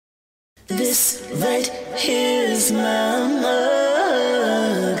This right here's my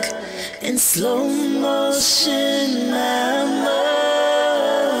mug. In slow motion, my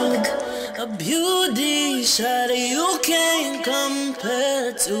mug. A beauty shot you can't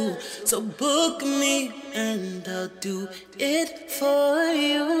compare to. So book me and I'll do it for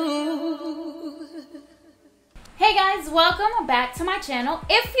you. Hey guys, welcome back to my channel.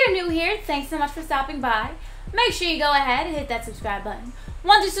 If you're new here, thanks so much for stopping by. Make sure you go ahead and hit that subscribe button.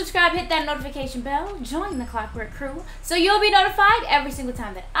 Once you subscribe, hit that notification bell, join the Clockwork crew, so you'll be notified every single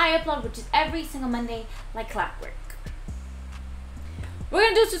time that I upload, which is every single Monday, like clockwork. We're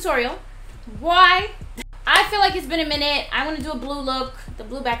gonna do a tutorial. Why? I feel like it's been a minute. I want to do a blue look. The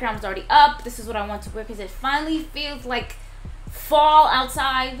blue background was already up. This is what I want to wear because it finally feels like fall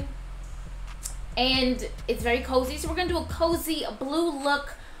outside. And it's very cozy. So we're going to do a cozy blue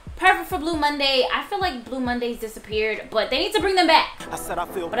look. Perfect for Blue Monday. I feel like Blue Mondays disappeared, but they need to bring them back.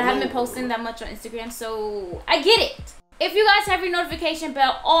 But I haven't been posting that much on Instagram, so I get it. If you guys have your notification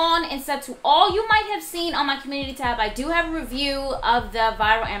bell on and set to all, you might have seen on my community tab, I do have a review of the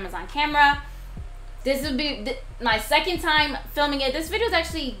viral Amazon camera. This will be my second time filming it. This video is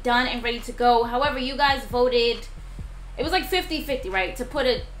actually done and ready to go. However, you guys voted, it was like 50-50, right? To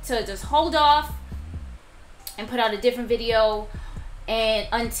just hold off and put out a different video and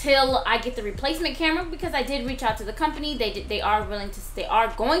until I get the replacement camera, because I did reach out to the company. They are going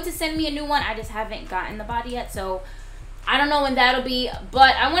to send me a new one. I just haven't gotten the body yet, so I don't know when that'll be,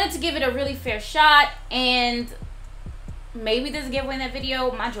 but I wanted to give it a really fair shot, and maybe there's a giveaway in that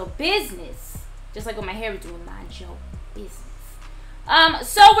video. Mind your business. Just like what my hair was doing, mind your business.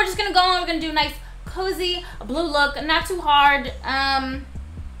 So we're just gonna go on. We're gonna do a nice cozy blue look, not too hard, and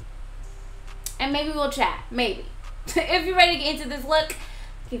maybe we'll chat, maybe. If you're ready to get into this look,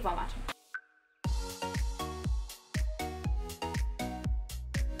 keep on watching.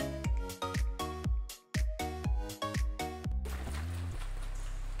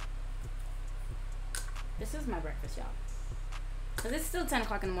 This is my breakfast, y'all. So this is still 10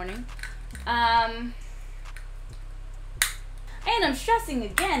 o'clock in the morning. And I'm stressing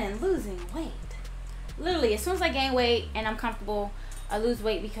again and losing weight. Literally, as soon as I gain weight and I'm comfortable, I lose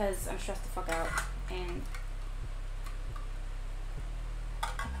weight because I'm stressed the fuck out. And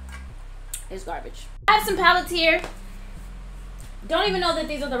it's garbage. I have some palettes here. Don't even know that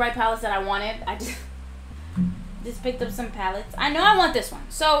these are the right palettes that I wanted. I just picked up some palettes. I know I want this one.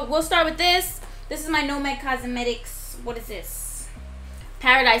 So we'll start with this. This is my Nomad Cosmetics. What is this?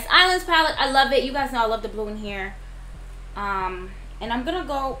 Paradise Islands palette. I love it. You guys know I love the blue in here. And I'm gonna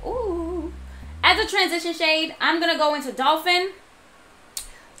go, ooh. As a transition shade, I'm gonna go into Dolphin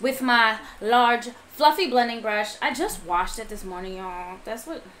with my large fluffy blending brush. I just washed it this morning, y'all. That's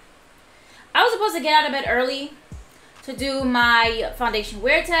what I was supposed to get out of bed early to do my foundation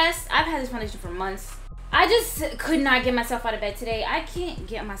wear test. I've had this foundation for months. I just could not get myself out of bed today. I can't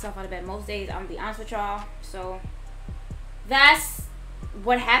get myself out of bed most days, I'm gonna be honest with y'all. So that's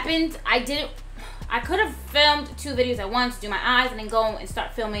what happened. I could have filmed 2 videos at once, do my eyes, and then go and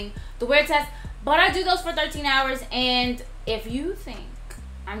start filming the wear test. But I do those for 13 hours. And if you think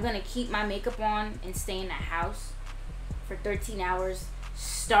I'm gonna keep my makeup on and stay in the house for 13 hours,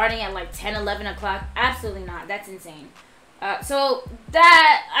 starting at like 10, 11 o'clock, absolutely not. That's insane. So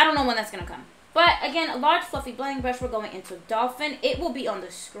that, I don't know when that's gonna come. But again, a large fluffy blending brush. We're going into Dolphin. It will be on the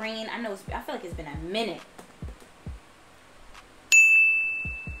screen. I know I feel like it's been a minute.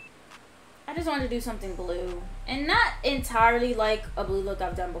 I just wanted to do something blue and not entirely like a blue look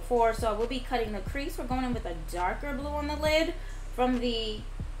I've done before. So I will be cutting the crease. We're going in with a darker blue on the lid from the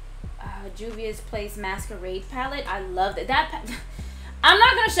Juvia's Place Masquerade palette. I love that. I'm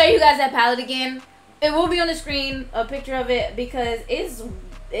not going to show you guys that palette again. It will be on the screen, a picture of it, because it's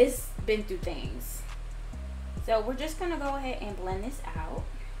been through things. So we're just going to go ahead and blend this out.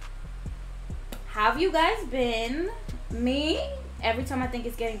 How have you guys been? Me? Every time I think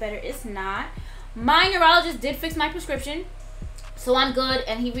it's getting better, it's not. My neurologist did fix my prescription, so I'm good,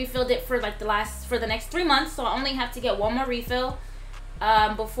 and he refilled it for like the next 3 months. So I only have to get one more refill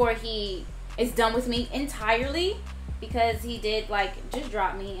before he is done with me entirely, because he did like just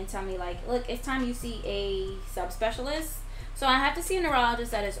drop me and tell me like, look, it's time you see a subspecialist. So I have to see a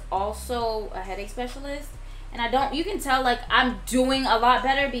neurologist that is also a headache specialist, and you can tell like I'm doing a lot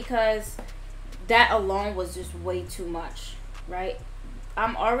better because that alone was just way too much. Right,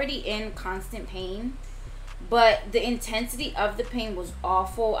 I'm already in constant pain, but the intensity of the pain was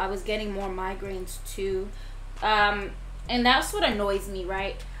awful. I was getting more migraines too, and that's what annoys me,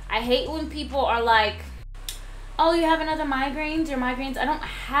 right? I hate when people are like, oh, you have another migraines or migraines. I don't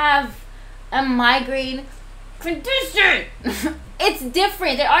have a migraine condition. it's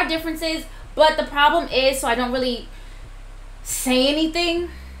different. There are differences, but the problem is, so I don't really say anything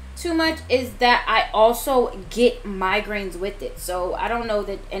too much, is that I also get migraines with it. So I don't know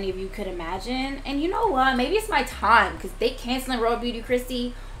that any of you could imagine. And you know what? Maybe it's my time, because they canceling Royal Beauty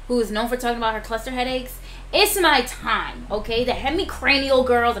Christy, who is known for talking about her cluster headaches. It's my time, okay? The hemicranial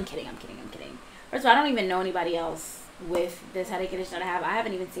girls. I'm kidding. First of all, I don't even know anybody else with this headache condition that I have. I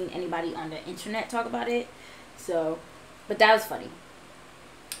haven't even seen anybody on the internet talk about it. So, but that was funny.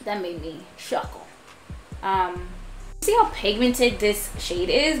 That made me chuckle. See how pigmented this shade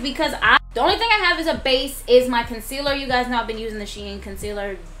is? Because the only thing I have as a base is my concealer. You guys know I've been using the Shein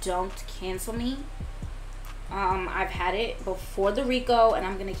concealer. Don't cancel me. I've had it before the Rico, and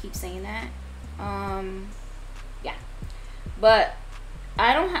I'm gonna keep saying that. Yeah, but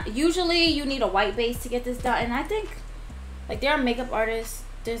I don't have, usually you need a white base to get this done. And I think, like, there are makeup artists.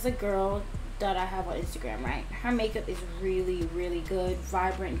 There's a girl that I have on Instagram, right? Her makeup is really, really good,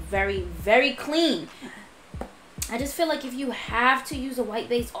 vibrant, very, very clean. I just feel like if you have to use a white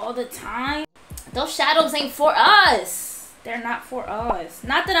base all the time, those shadows ain't for us. They're not for us.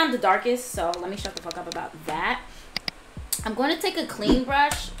 Not that I'm the darkest, so let me shut the fuck up about that. I'm going to take a clean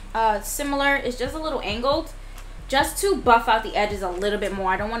brush, similar, it's just a little angled, just to buff out the edges a little bit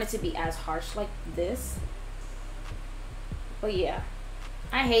more. I don't want it to be as harsh like this. But yeah,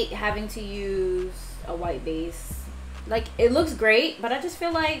 I hate having to use a white base. Like, it looks great, but I just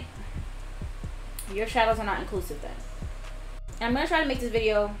feel like your shadows are not inclusive then. And I'm going to try to make this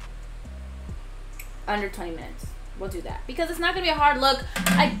video under 20 minutes. We'll do that, because it's not going to be a hard look.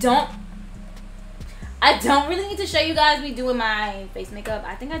 I don't really need to show you guys me doing my face makeup.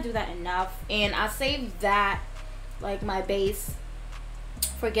 I think I do that enough. And I'll save that, like my base,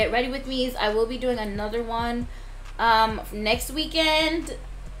 for Get Ready With Me's. I will be doing another one next weekend,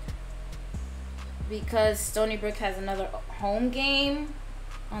 because Stony Brook has another home game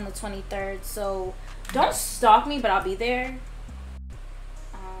on the 23rd. So don't stalk me, but I'll be there.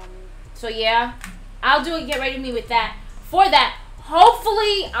 So yeah, I'll do a Get Ready With Me with that. For that,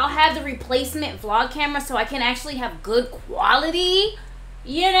 hopefully I'll have the replacement vlog camera so I can actually have good quality,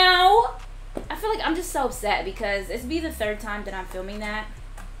 you know. I feel like I'm just so upset because it's be the third time that I'm filming that,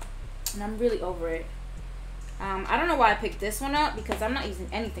 and I'm really over it. I don't know why I picked this one up, because I'm not using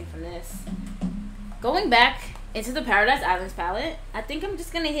anything from this. Going back into the Paradise Islands palette, I think I'm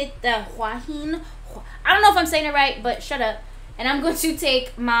just gonna hit the Huahin. I don't know if I'm saying it right, but shut up. And I'm going to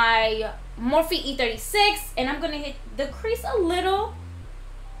take my Morphe E36, and I'm gonna hit the crease a little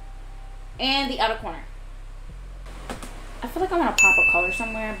and the outer corner. I feel like I want to pop a color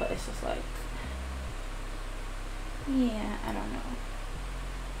somewhere, but it's just like, yeah, I don't know.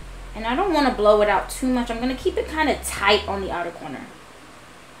 And I don't want to blow it out too much. I'm going to keep it kind of tight on the outer corner.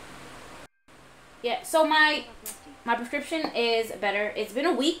 Yeah, so my prescription is better. It's been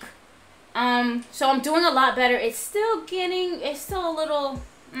a week. So I'm doing a lot better. It's still a little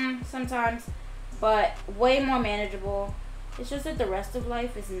sometimes, but way more manageable. It's just that the rest of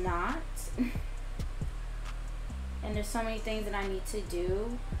life is not. And there's so many things that I need to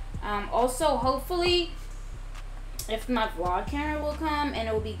do. Also, hopefully, if my vlog camera will come and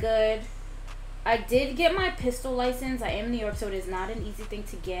it will be good. I did get my pistol license. I am in New York, so it is not an easy thing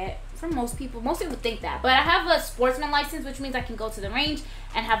to get for most people. Most people think that. But I have a sportsman license, which means I can go to the range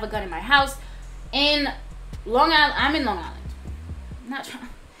and have a gun in my house. In Long Island, I'm in Long Island. I'm not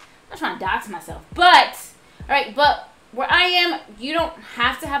trying to dox myself. But, alright, but where I am, you don't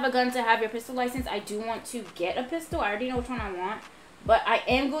have to have a gun to have your pistol license. I do want to get a pistol. I already know which one I want. But I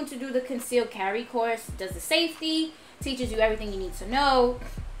am going to do the concealed carry course. It does the safety, teaches you everything you need to know.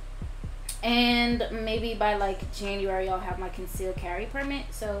 And maybe by like January, I'll have my concealed carry permit.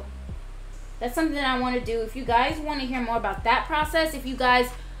 So that's something that I want to do. If you guys want to hear more about that process, if you guys,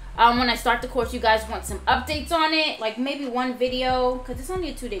 when I start the course, you guys want some updates on it, like maybe one video, because it's only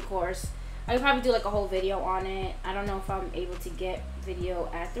a 2-day course. I could probably do like a whole video on it. I don't know if I'm able to get video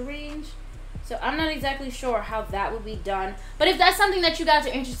at the range. So I'm not exactly sure how that would be done. But if that's something that you guys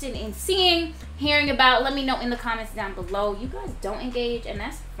are interested in seeing, hearing about, let me know in the comments down below. You guys don't engage, and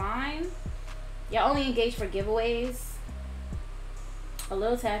that's fine. Y'all only engage for giveaways. A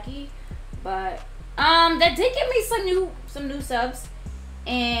little tacky. But that did give me some new subs.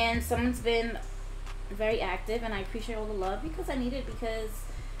 And someone's been very active, and I appreciate all the love because I need it. Because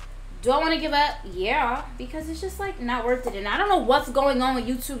do I want to give up? Yeah, because it's just like not worth it. And I don't know what's going on with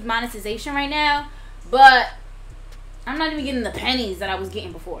YouTube's monetization right now, but I'm not even getting the pennies that I was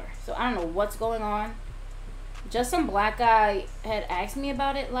getting before. So I don't know what's going on. Just some black guy had asked me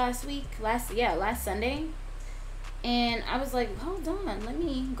about it last Sunday, and I was like, hold on, let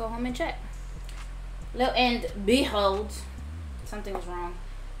me go home and check. Lo and behold, something was wrong.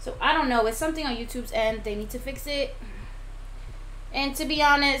 So I don't know. It's something on YouTube's end. They need to fix it. And to be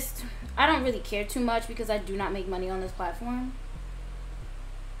honest, I don't really care too much because I do not make money on this platform.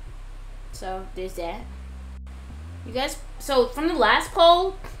 So there's that. You guys, so from the last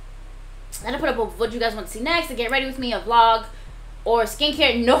poll, I'm gonna put up what you guys want to see next, to get ready with me, a vlog, or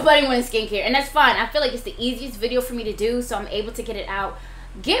skincare. Nobody wanted skincare, and that's fine. I feel like it's the easiest video for me to do, so I'm able to get it out.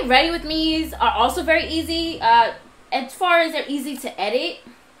 Get ready with me's are also very easy. As far as they're easy to edit,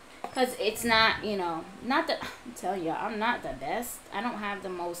 because it's not, you know, not that, I'm telling you, I'm not the best. I don't have the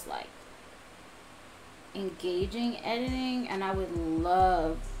most, like, engaging editing, and I would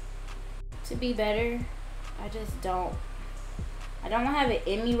love to be better. I just don't. I don't have it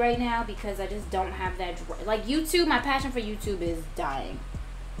in me right now because I just don't have that. Like, YouTube, my passion for YouTube is dying.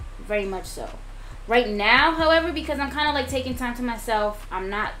 Very much so. Right now, however, because I'm kind of like taking time to myself, I'm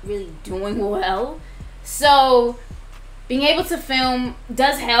not really doing well. So, being able to film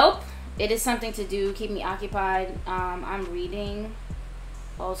does help. It is something to do, keep me occupied. I'm reading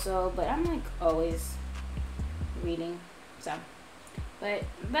also, but I'm like always reading. So, but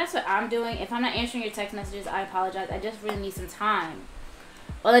that's what I'm doing. If I'm not answering your text messages, I apologize. I just really need some time.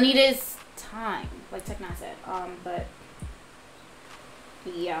 All I need is time, like Tech Nine said. But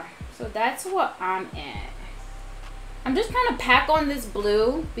yeah, so that's what I'm at. I'm just trying to pack on this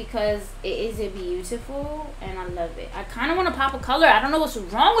blue because it is a beautiful and I love it. I kind of want to pop a color. I don't know what's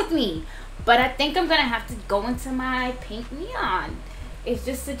wrong with me, but I think I'm gonna have to go into my pink neon. It's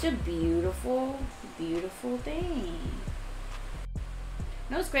just such a beautiful, beautiful thing.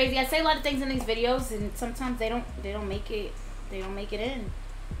 You know, it's crazy. I say a lot of things in these videos, and sometimes they don't make it in.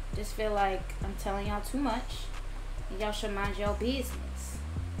 Just feel like I'm telling y'all too much, and y'all should mind your business.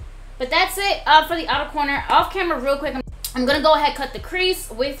 But that's it for the outer corner. Off camera, real quick, I'm gonna go ahead cut the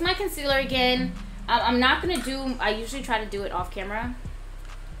crease with my concealer again. I'm not gonna do. I usually try to do it off camera,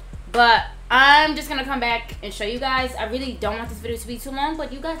 but I'm just gonna come back and show you guys. I really don't want this video to be too long,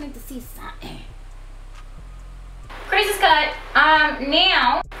 but you guys need to see something. Crease is cut.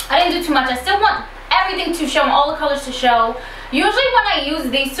 Now I didn't do too much. I still want everything to show, all the colors to show. Usually when I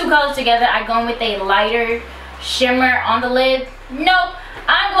use these two colors together, I go in with a lighter shimmer on the lid. Nope,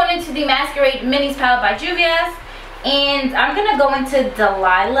 I'm going into the Masquerade Minis palette by Juvia's, and I'm gonna go into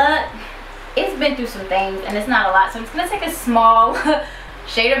Delilah. It's been through some things, and it's not a lot, so I'm just gonna take a small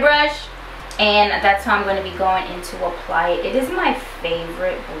shader brush, and that's how I'm going to be going in to apply it. It is my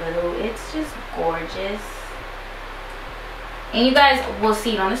favorite blue. It's just gorgeous. And you guys will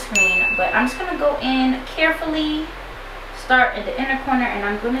see it on the screen, but I'm just going to go in carefully, start at the inner corner, and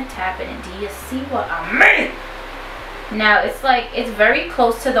I'm going to tap it in. Do you see what I mean? Now, it's like, it's very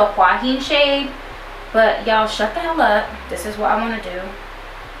close to the Huahin shade, but y'all shut the hell up. This is what I want to do.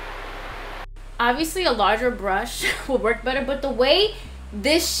 Obviously, a larger brush will work better, but the way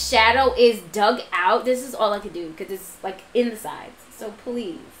this shadow is dug out, this is all I can do, because it's like in the sides. So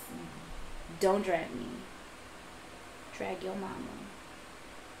please, don't drag me. Drag your mama.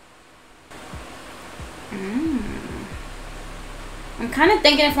 I'm kind of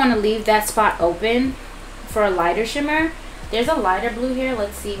thinking if I want to leave that spot open for a lighter shimmer. There's a lighter blue here.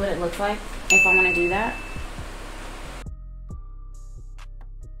 Let's see what it looks like if I want to do that.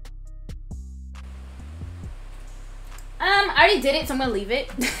 I already did it, so I'm gonna leave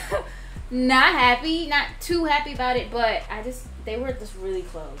it. Not happy, not too happy about it, but they were just really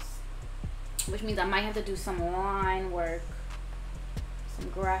close. Which means I might have to do some line work, some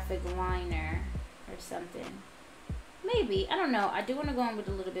graphic liner or something. Maybe, I don't know. I do want to go in with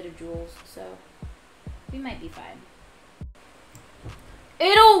a little bit of jewels, so we might be fine.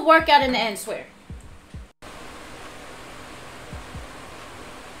 It'll work out in the end, swear. I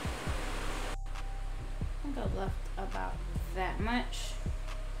think I've left about that much.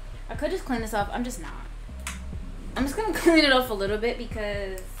 I could just clean this off. I'm just not. I'm just gonna clean it off a little bit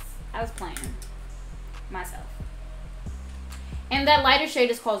because I was playing myself. And that lighter shade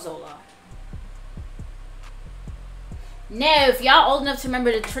is called Zola. Now, if y'all old enough to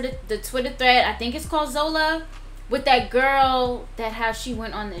remember the Twitter thread, I think it's called Zola, with that girl that how she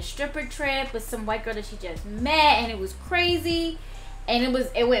went on this stripper trip with some white girl that she just met, and it was crazy, and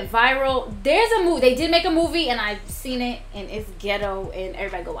it went viral. There's a movie. They did make a movie, and I've seen it, and it's ghetto, and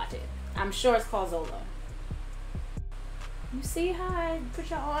everybody go watch it. I'm sure it's called Zola. You see how I put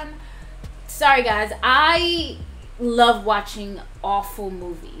y'all on? Sorry guys, I love watching awful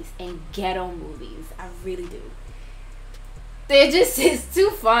movies and ghetto movies. I really do. It's too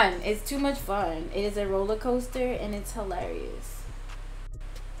fun. It's too much fun. It is a roller coaster and it's hilarious.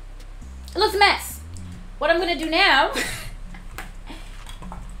 It looks a mess. What I'm gonna do now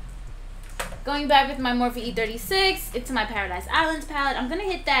Going back with my Morphe E36 into my Paradise Islands palette. I'm going to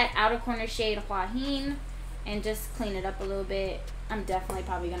hit that outer corner shade of Wahine and just clean it up a little bit. I'm definitely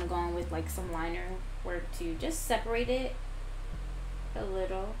probably going to go in with like some liner work to just separate it a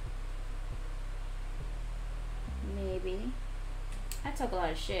little. Maybe. I talk a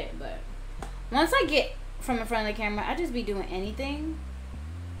lot of shit, but once I get from in front of the camera, I just be doing anything.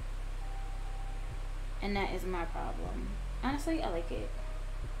 And that is my problem. Honestly, I like it.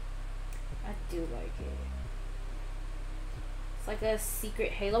 I do like it. It's like a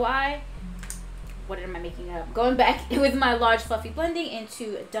secret halo eye. What am I making up? Going back with my large fluffy blending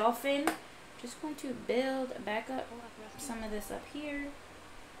into Dolphin. Just going to build back up some of this up here.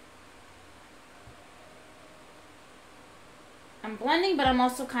 I'm blending, but I'm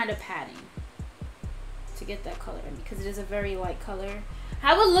also kind of patting to get that color in because it is a very light color.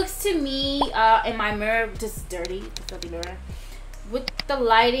 How it looks to me in my mirror, just dirty, filthy mirror, with the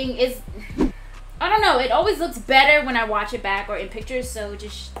lighting is, I don't know, it always looks better when I watch it back or in pictures. So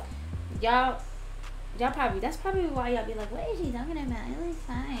just y'all probably, that's probably why y'all be like, what is she talking about? It looks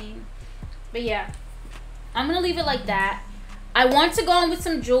fine. But yeah, I'm gonna leave it like that. I want to go in with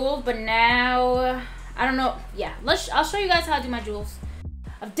some jewels, but now I don't know. Yeah, I'll show you guys how I do my jewels.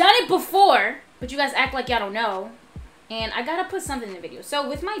 I've done it before, but you guys act like y'all don't know. And I gotta put something in the video. So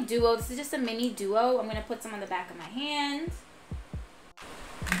with my duo, this is just a mini duo. I'm gonna put some on the back of my hand.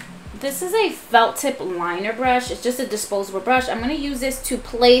 This is a felt tip liner brush. It's just a disposable brush. I'm gonna use this to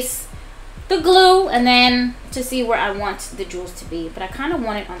place the glue and then to see where I want the jewels to be. But I kind of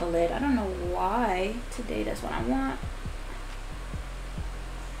want it on the lid. I don't know why. Today that's what I want.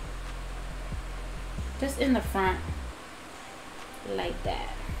 Just in the front. Like that.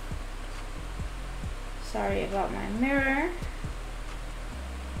 Sorry about my mirror.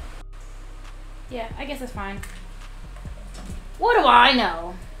 Yeah, I guess that's fine. What do I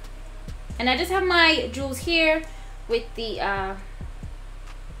know? And I just have my jewels here with the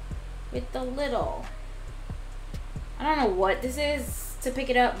little, I don't know what this is to pick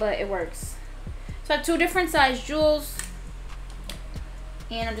it up, but it works. So I have two different size jewels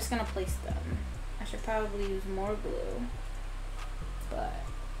and I'm just gonna place them. I should probably use more glue, but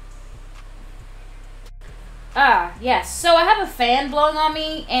yes. So I have a fan blowing on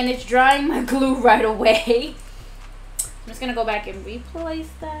me and it's drying my glue right away. I'm just gonna go back and replace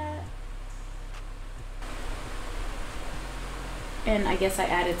that. And I guess I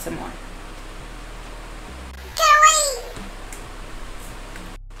added some more.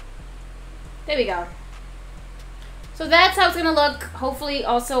 There we go. So that's how it's gonna look, hopefully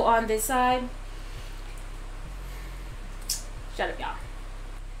also on this side. Shut up, y'all.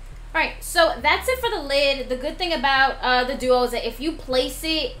 Alright, so that's it for the lid. The good thing about the duo is that if you place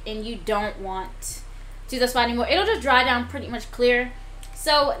it and you don't want to do the spot anymore, it'll just dry down pretty much clear.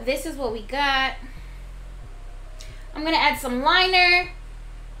 So this is what we got. I'm gonna add some liner,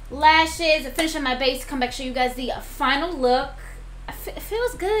 lashes, finish up my base, come back, show you guys the final look. It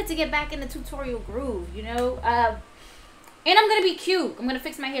feels good to get back in the tutorial groove, you know? And I'm gonna be cute. I'm gonna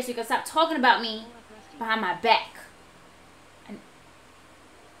fix my hair so you can stop talking about me behind my back.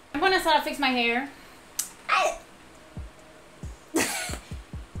 I'm gonna start to fix my hair. I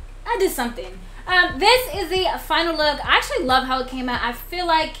did something. This is the final look. I actually love how it came out. I feel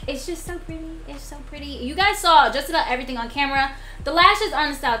like it's just so pretty. It's so pretty. You guys saw just about everything on camera. The lashes are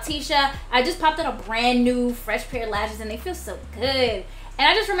Nostaltisha. I just popped out a brand new fresh pair of lashes and they feel so good. And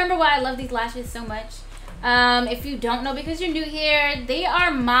I just remember why I love these lashes so much. If you don't know because you're new here, they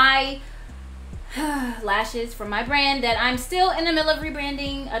are my lashes from my brand that I'm still in the middle of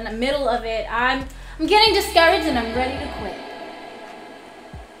rebranding. In the middle of it, I'm getting discouraged and I'm ready to quit.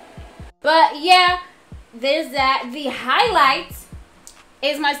 But yeah, there's that. The highlight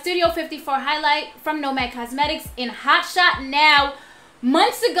is my Studio 54 highlight from Nomad Cosmetics in Hot Shot Now.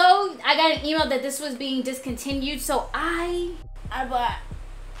 Months ago, I got an email that this was being discontinued, so I bought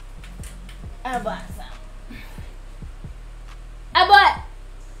some.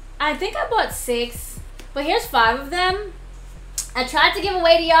 I think I bought 6, but here's 5 of them. I tried to give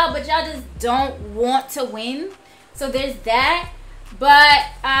away to y'all, but y'all just don't want to win. So there's that. But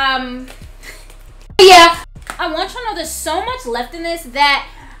yeah, I want y'all to know there's so much left in this that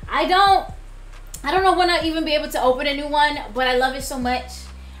I don't know when I'll even be able to open a new one, but I love it so much.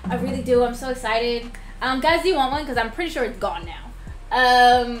 I really do. I'm so excited. Guys, do you want one? Because I'm pretty sure it's gone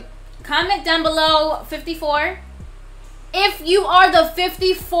now. Comment down below 54. If you are the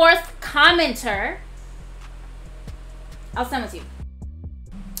 54th commenter, I'll send it to you.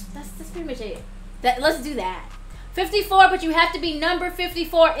 That's pretty much it. Let's do that. 54, but you have to be number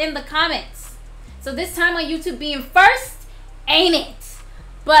 54 in the comments. So this time on YouTube being first, ain't it?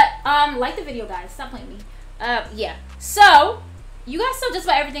 But like the video, guys. Stop playing me. Yeah. So you guys saw just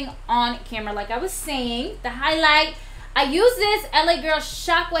about everything on camera. Like I was saying, the highlight. I use this LA Girl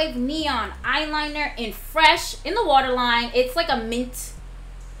Shockwave Neon Eyeliner in Fresh in the waterline. It's like a mint.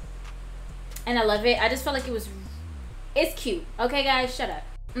 And I love it. I just felt like it's cute. Okay, guys, shut up.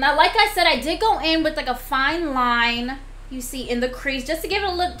 Now, like I said, I did go in with like a fine line, you see, in the crease, just to give it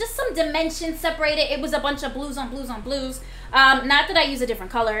a look, just some dimension, separate it. It was a bunch of blues on blues on blues. Not that I use a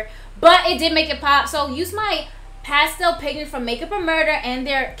different color, but it did make it pop. So use my pastel pigment from Makeup or Murder and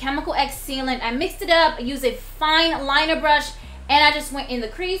their Chemical X sealant. I mixed it up, I used a fine liner brush, and I just went in the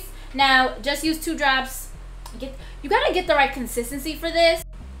crease. Now, just use 2 drops. You gotta get the right consistency for this,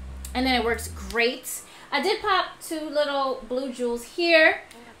 and then it works great. I did pop 2 little blue jewels here.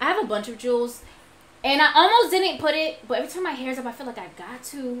 I have a bunch of jewels, and I almost didn't put it, but every time my hair's up, I feel like I've got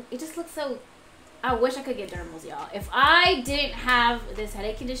to. It just looks so, I wish I could get dermals, y'all. If I didn't have this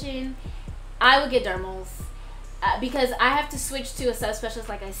headache condition, I would get dermals. Because I have to switch to a subspecialist,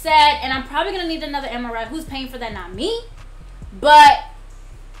 like I said, and I'm probably going to need another MRI. Who's paying for that? Not me. But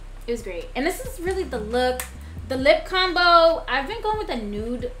it was great. And this is really the look. The lip combo, I've been going with a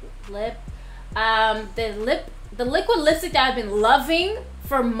nude lip. The liquid lipstick that I've been loving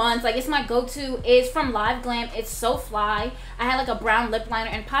for months, like it's my go-to, is from Blue Glam. It's so fly. I had like a brown lip liner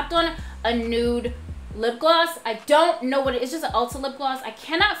and popped on a nude lip gloss. I don't know what it is. It's just an Ulta lip gloss. I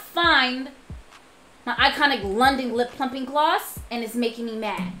cannot find my iconic London lip plumping gloss, and it's making me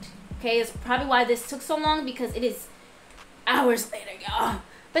mad. Okay, it's probably why this took so long, because it is hours later, y'all.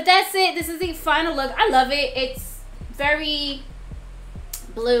 But that's it. This is the final look. I love it. It's very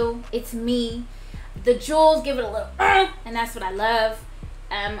blue. It's me. The jewels give it a little and that's what I love.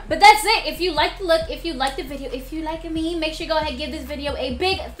 But that's it. If you like the look, if you like the video, if you like me, make sure you go ahead and give this video a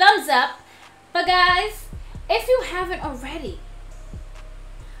big thumbs up. But guys, if you haven't already,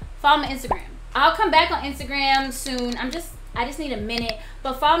 follow my Instagram. I'll come back on Instagram soon. I just need a minute.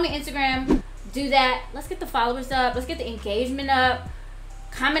 But follow me on Instagram. Do that. Let's get the followers up. Let's get the engagement up.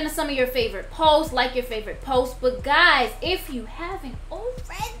 Comment on some of your favorite posts. Like your favorite posts. But guys, if you haven't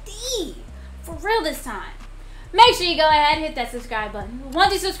already, for real this time, make sure you go ahead and hit that subscribe button.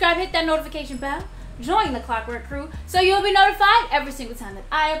 Once you subscribe, hit that notification bell. Join the Clockwork crew so you'll be notified every single time that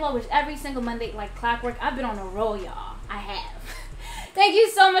I upload, which every single Monday like clockwork. I've been on a roll, y'all. I have. Thank you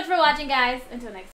so much for watching, guys. Until next time.